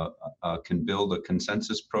 can build a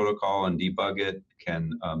consensus protocol and debug it,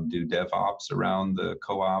 can do DevOps around the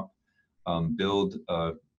co-op, build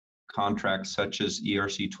contracts such as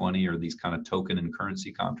ERC20 or these kind of token and currency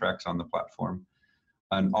contracts on the platform.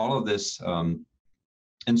 And all of this,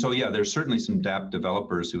 and so, yeah, there's certainly some dApp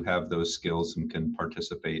developers who have those skills and can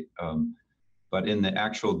participate. But in the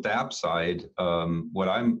actual dApp side, what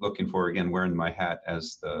I'm looking for, again, wearing my hat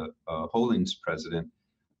as the holdings president,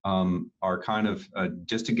 are kind of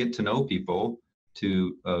just to get to know people,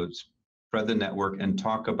 to spread the network and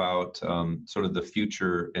talk about sort of the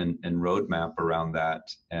future and roadmap around that,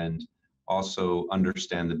 and also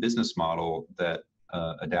understand the business model that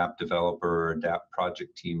a dApp developer or a dApp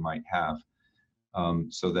project team might have,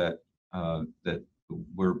 so that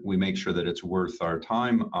we make sure that it's worth our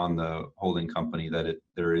time on the holding company, that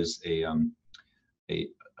there is a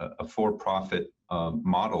for-profit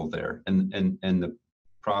model there, and the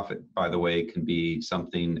profit, by the way, can be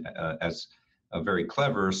something as very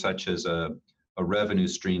clever, such as a revenue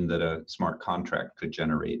stream that a smart contract could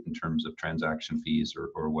generate in terms of transaction fees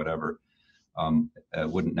or whatever. It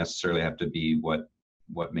wouldn't necessarily have to be what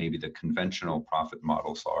what maybe the conventional profit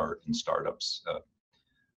models are in startups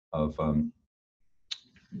of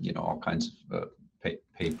all kinds of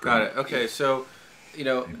paper. Got it. Okay, so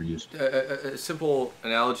paper use. a simple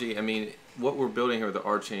analogy. I mean, what we're building here with the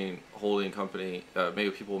RChain holding company,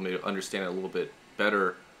 maybe people may understand it a little bit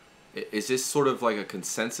better. Is this sort of like a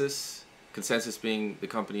consensus? Consensus being the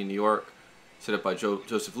company in New York, set up by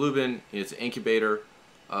Joseph Lubin. It's an incubator.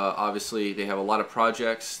 Obviously, they have a lot of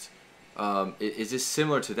projects. Is this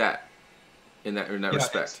similar to that in that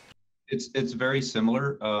respect? It's very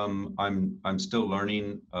similar. I'm still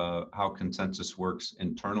learning how consensus works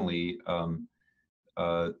internally.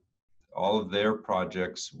 All of their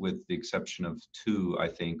projects, with the exception of 2, I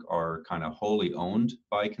think, are kind of wholly owned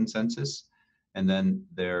by consensus, and then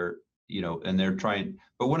they're trying.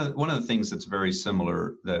 But one of the things that's very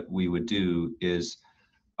similar that we would do is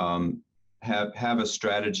have a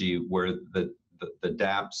strategy where the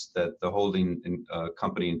dApps that the holding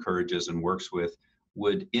company encourages and works with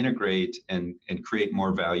would integrate and create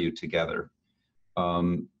more value together.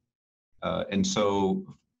 And so,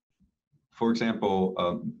 for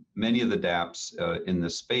example, many of the dApps in the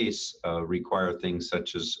space require things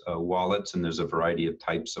such as wallets, and there's a variety of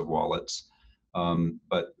types of wallets.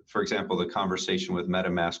 But for example, the conversation with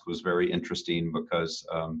MetaMask was very interesting because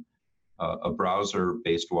a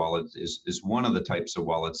browser-based wallet is one of the types of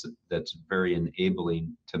wallets that's very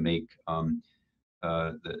enabling to make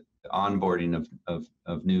the onboarding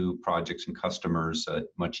of new projects and customers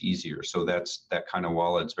much easier. So that kind of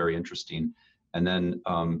wallet's very interesting. And then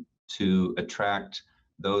to attract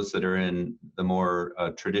those that are in the more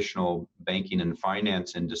traditional banking and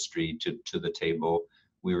finance industry to the table,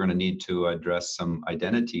 we're going to need to address some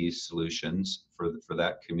identity solutions for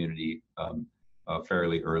that community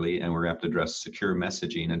fairly early, and we're going to have to address secure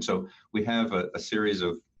messaging. And so we have a series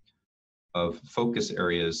of focus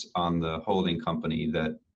areas on the holding company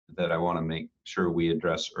that I want to make sure we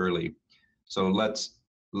address early. So let's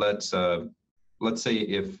say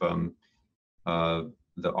if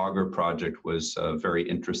the Augur project was very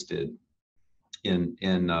interested in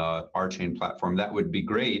RChain platform, that would be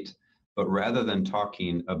great. But rather than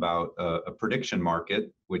talking about a prediction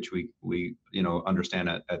market, which we understand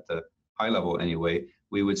at the high level anyway,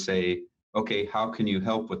 we would say, okay, how can you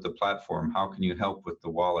help with the platform? How can you help with the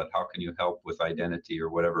wallet? How can you help with identity or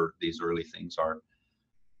whatever these early things are?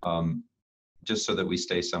 Just so that we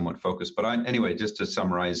stay somewhat focused. But anyway, just to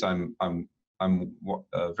summarize, I'm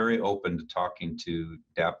very open to talking to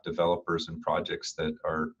dApp developers and projects that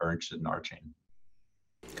are interested in RChain.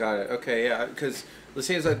 Got it. Okay, yeah, because it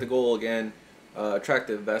seems like the goal again, attract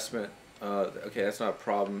the investment. Okay, that's not a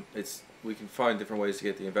problem. We can find different ways to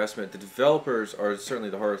get the investment. The developers are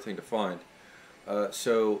certainly the harder thing to find.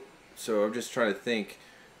 So I'm just trying to think,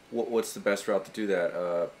 what's the best route to do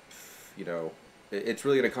that? It's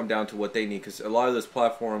really going to come down to what they need, because a lot of those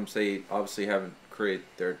platforms, they obviously haven't created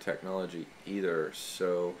their technology either.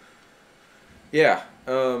 So yeah.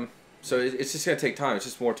 So it's just going to take time. It's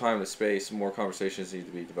just more time in the space, and more conversations need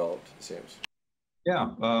to be developed, it seems. Yeah.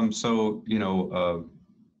 So,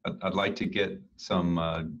 I'd like to get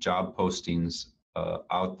some job postings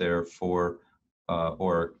out there for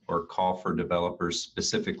or call for developers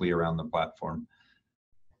specifically around the platform.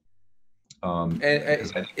 And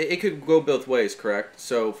it could go both ways, correct?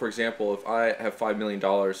 So, for example, if I have $5 million,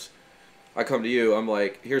 I come to you, I'm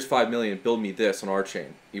like, here's $5 million, build me this on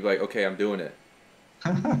RChain. You'd be like, okay, I'm doing it.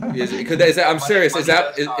 I'm serious. Is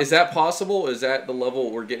that possible? Is that the level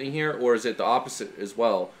we're getting here, or is it the opposite as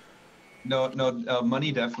well? No.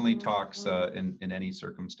 Money definitely talks in any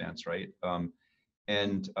circumstance, right?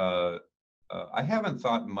 And I haven't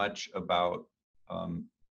thought much about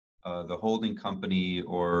the holding company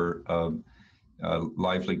or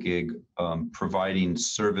Lively Gig providing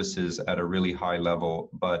services at a really high level,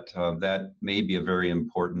 but that may be a very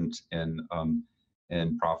important and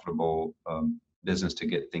profitable business to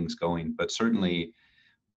get things going. But certainly,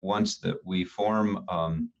 once that we form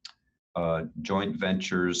joint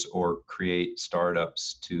ventures or create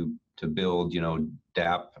startups to build,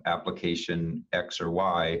 dApp application X or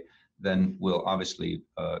Y, then we'll obviously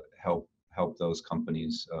help those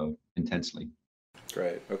companies intensely.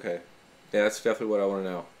 Great. Okay. Yeah, that's definitely what I want to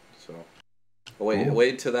know. So I'll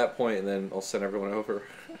wait to that point, and then I'll send everyone over.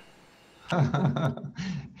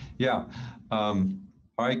 Yeah.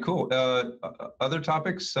 All right, cool. Other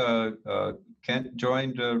topics? Kent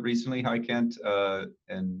joined recently. Hi, Kent.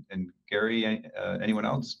 And Gary, anyone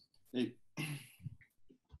else? Hey.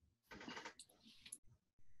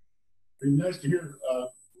 It'd be nice to hear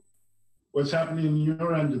what's happening in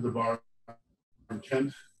your end of the bar,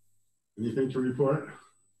 Kent. Anything to report?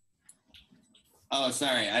 Oh,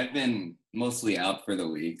 sorry. I've been Mostly out for the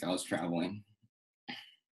week. I was traveling.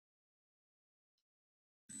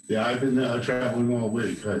 Yeah, I've been traveling all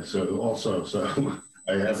week, so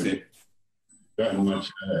I haven't gotten much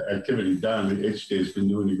activity done. HJ's been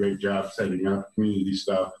doing a great job setting up community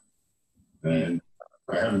stuff, and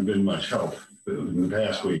I haven't been much help in the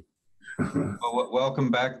past week. Well, welcome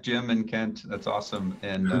back, Jim and Kent. That's awesome.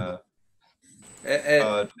 And Go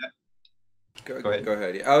ahead. Go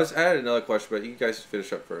ahead. I had another question, but you guys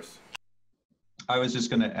finish up first. I was just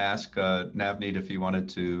going to ask Navneet if he wanted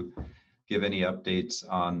to give any updates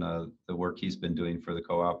on the work he's been doing for the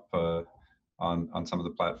co-op on some of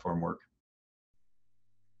the platform work.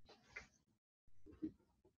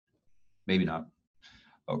 Maybe not.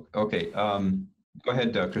 Oh, okay. Go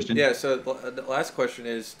ahead, Christian. Yeah, so the last question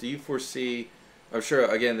is, do you foresee, I'm sure,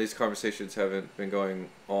 again, these conversations haven't been going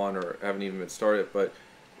on or haven't even been started, but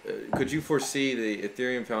could you foresee the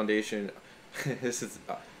Ethereum Foundation, this is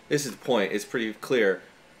the point, it's pretty clear,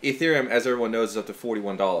 Ethereum, as everyone knows, is up to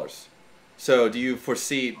 $41. So do you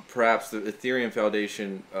foresee perhaps the Ethereum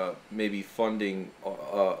Foundation maybe funding the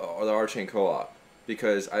RChain co-op?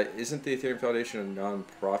 Because isn't the Ethereum Foundation a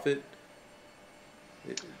non-profit?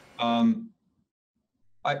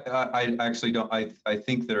 I actually don't. I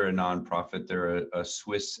think they're a nonprofit. They're a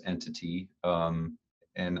Swiss entity,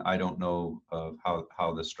 and I don't know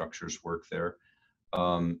how the structures work there,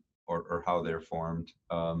 or how they're formed.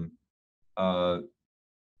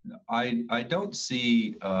 I don't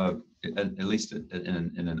see, at least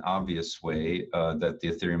in an obvious way, that the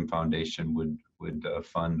Ethereum Foundation would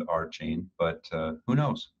fund RChain, but who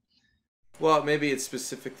knows? Well, maybe it's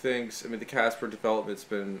specific things. I mean, the Casper development's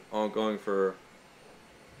been ongoing for,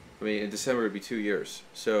 I mean, in December it'd be 2 years.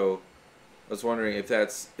 So I was wondering if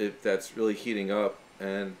that's really heating up,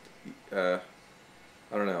 and I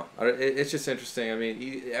don't know. It's just interesting. I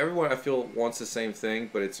mean, everyone I feel wants the same thing,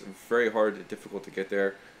 but it's very hard and difficult to get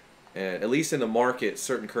there. And at least in the market,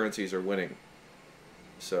 certain currencies are winning.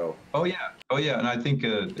 So. Oh yeah, and I think.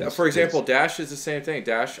 For example, Dash is the same thing.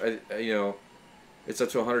 Dash, you know, it's up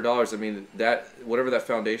to $100. I mean, that whatever that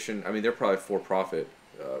foundation. I mean, they're probably for profit,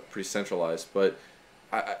 pretty centralized. But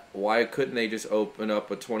why couldn't they just open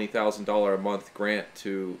up a $20,000 a month grant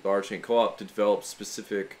to the RChain Co-op to develop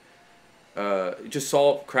specific? Just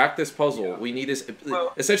crack this puzzle. Yeah. We need this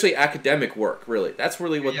essentially academic work. Really, that's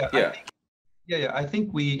really what. Yeah. I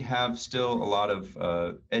think we have still a lot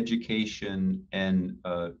of education and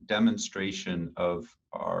demonstration of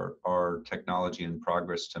our technology and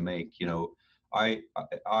progress to make. You know, I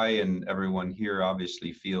and everyone here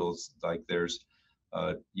obviously feels like there's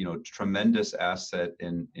you know, tremendous asset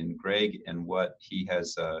in Greg and what he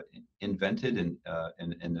has invented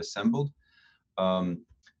and assembled.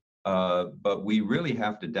 But we really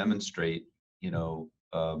have to demonstrate, you know,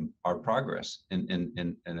 our progress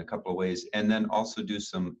in a couple of ways, and then also do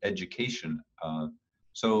some education.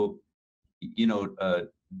 So, you know,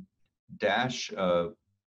 Dash,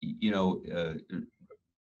 you know,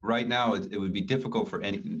 right now it would be difficult for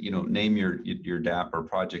any, you know, name your DApp or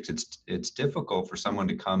projects. It's difficult for someone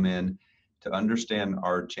to come in to understand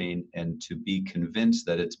RChain and to be convinced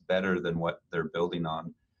that it's better than what they're building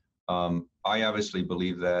on. I obviously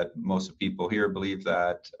believe that. Most people here believe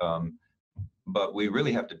that, but we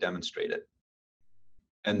really have to demonstrate it,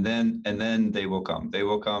 and then they will come. They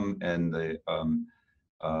will come, and the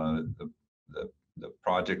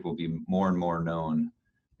project will be more and more known,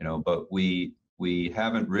 you know. But we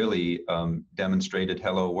haven't really demonstrated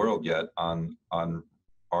Hello World yet on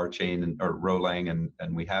RChain or Rolang,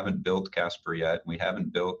 and we haven't built Casper yet. We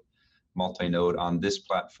haven't built multi-node on this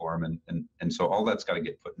platform, and so all that's got to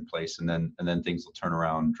get put in place, and then things will turn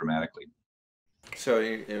around dramatically. So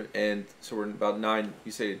we're in about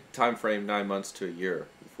you say time frame 9 months to a year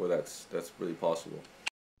before that's really possible.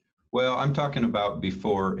 Well, I'm talking about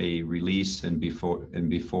before a release and before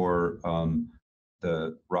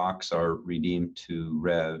the rocks are redeemed to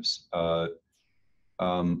revs.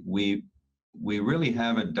 We really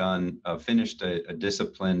haven't finished a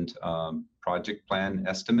disciplined project plan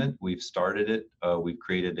estimate. We've started it. We've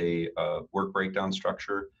created a work breakdown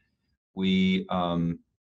structure. We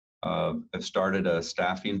have started a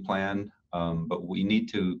staffing plan, but we need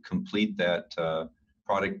to complete that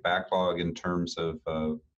product backlog in terms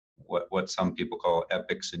of what some people call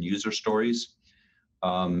epics and user stories,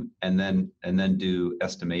 and then do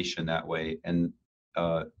estimation that way, and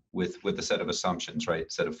with a set of assumptions,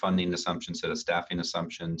 right? Set of funding assumptions, set of staffing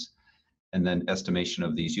assumptions, and then estimation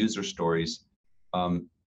of these user stories. And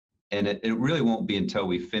it really won't be until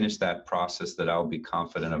we finish that process that I'll be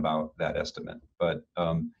confident about that estimate. But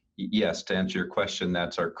yes, to answer your question,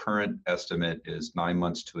 that's our current estimate is 9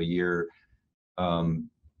 months to a year.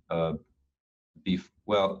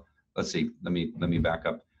 well, let's see, let me back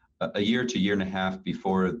up. A year to year and a half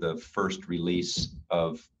before the first release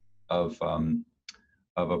of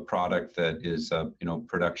a product that is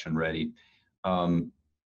production ready.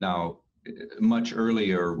 Now, much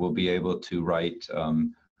earlier, we'll be able to write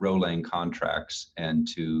Rolang contracts and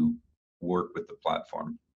to work with the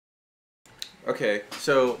platform. Okay,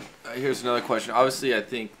 so here's another question. Obviously, I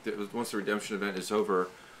think that once the redemption event is over,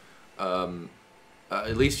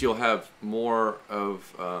 at least you'll have more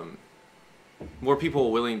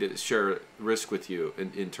people willing to share risk with you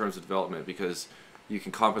in terms of development, because you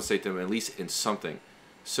can compensate them at least in something.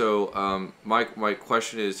 So my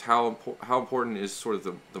question is, how important is sort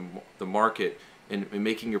of the market in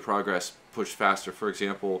making your progress push faster? For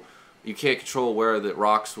example, you can't control where the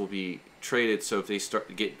rocks will be traded, so if they start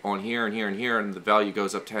to get on here and here and here, and the value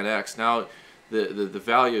goes up 10x, now the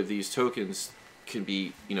value of these tokens can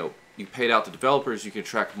be, you paid out to developers, you can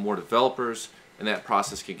attract more developers, and that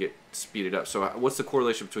process can get speeded up. So what's the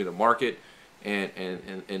correlation between the market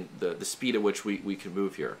and the speed at which we can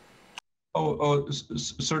move here?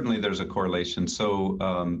 Certainly there's a correlation. So,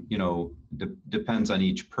 depends on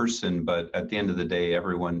each person, but at the end of the day,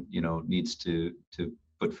 everyone, needs to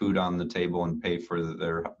put food on the table and pay for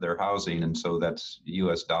their housing. And so that's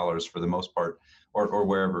US dollars for the most part, or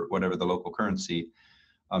whatever the local currency.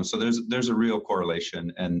 So there's a real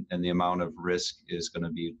correlation, and the amount of risk is going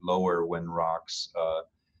to be lower when rocks,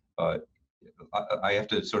 I have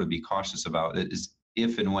to sort of be cautious about it, is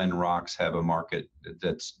if and when rocks have a market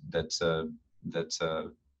that's to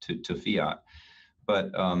fiat.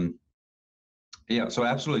 But yeah, so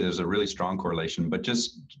absolutely there's a really strong correlation, but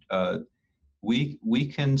just we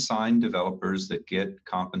can sign developers that get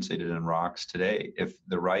compensated in rocks today. If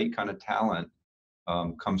the right kind of talent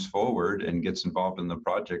comes forward and gets involved in the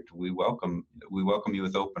project, we welcome you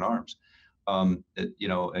with open arms.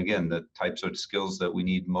 Again, the types of skills that we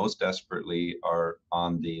need most desperately are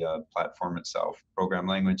on the platform itself: program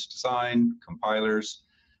language design, compilers,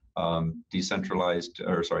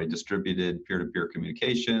 distributed peer-to-peer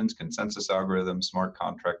communications, consensus algorithms, smart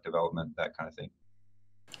contract development, that kind of thing.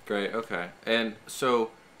 Great. Okay. And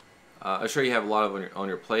so I'm sure you have a lot on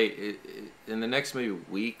your plate. In the next maybe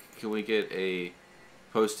week, can we get a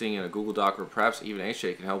posting in a Google Doc, or perhaps even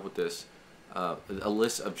RChain can help with this? A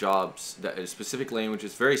list of jobs that is specific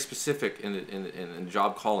languages, very specific in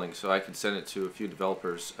job calling, so I can send it to a few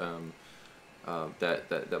developers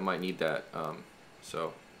that might need that.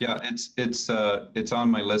 So yeah, it's on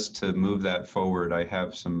my list to move that forward. I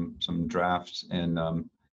have some drafts, and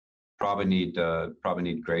probably need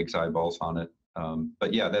Greg's eyeballs on it.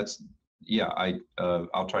 But yeah,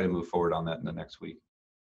 I'll try to move forward on that in the next week.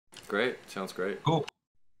 Great, sounds great. Cool.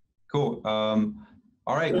 All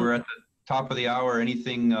right, we're at the top of the hour.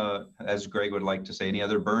 Anything, as Greg would like to say, any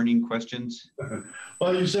other burning questions?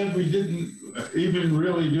 Well, you said we didn't even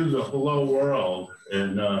really do the hello world,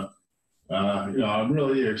 and I'm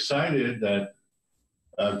really excited that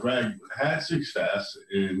Greg had success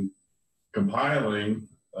in compiling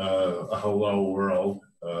a hello world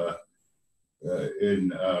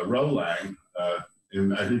in Rolang, I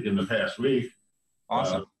think in the past week.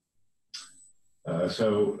 Awesome. I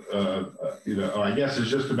guess it's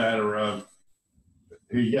just a matter of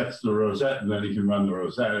he gets the rosette and then he can run the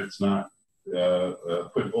rosette. It's not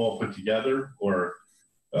put together, or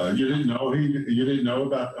you didn't know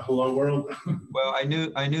about the Hello World. Well, I knew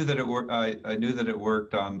that it worked. I knew that it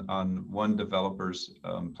worked on one developer's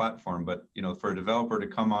platform, but for a developer to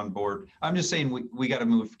come on board, I'm just saying we got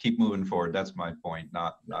to keep moving forward. That's my point.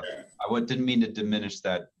 Not I didn't mean to diminish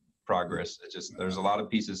that progress. It's just there's a lot of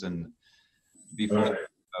pieces in. Before right.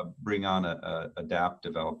 Bring on a DApp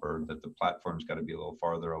developer, that the platform's got to be a little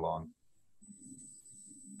farther along.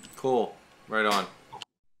 Cool. Right on.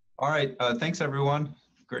 All right. Thanks, everyone.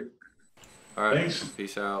 Great. All right. Thanks.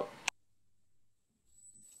 Peace out.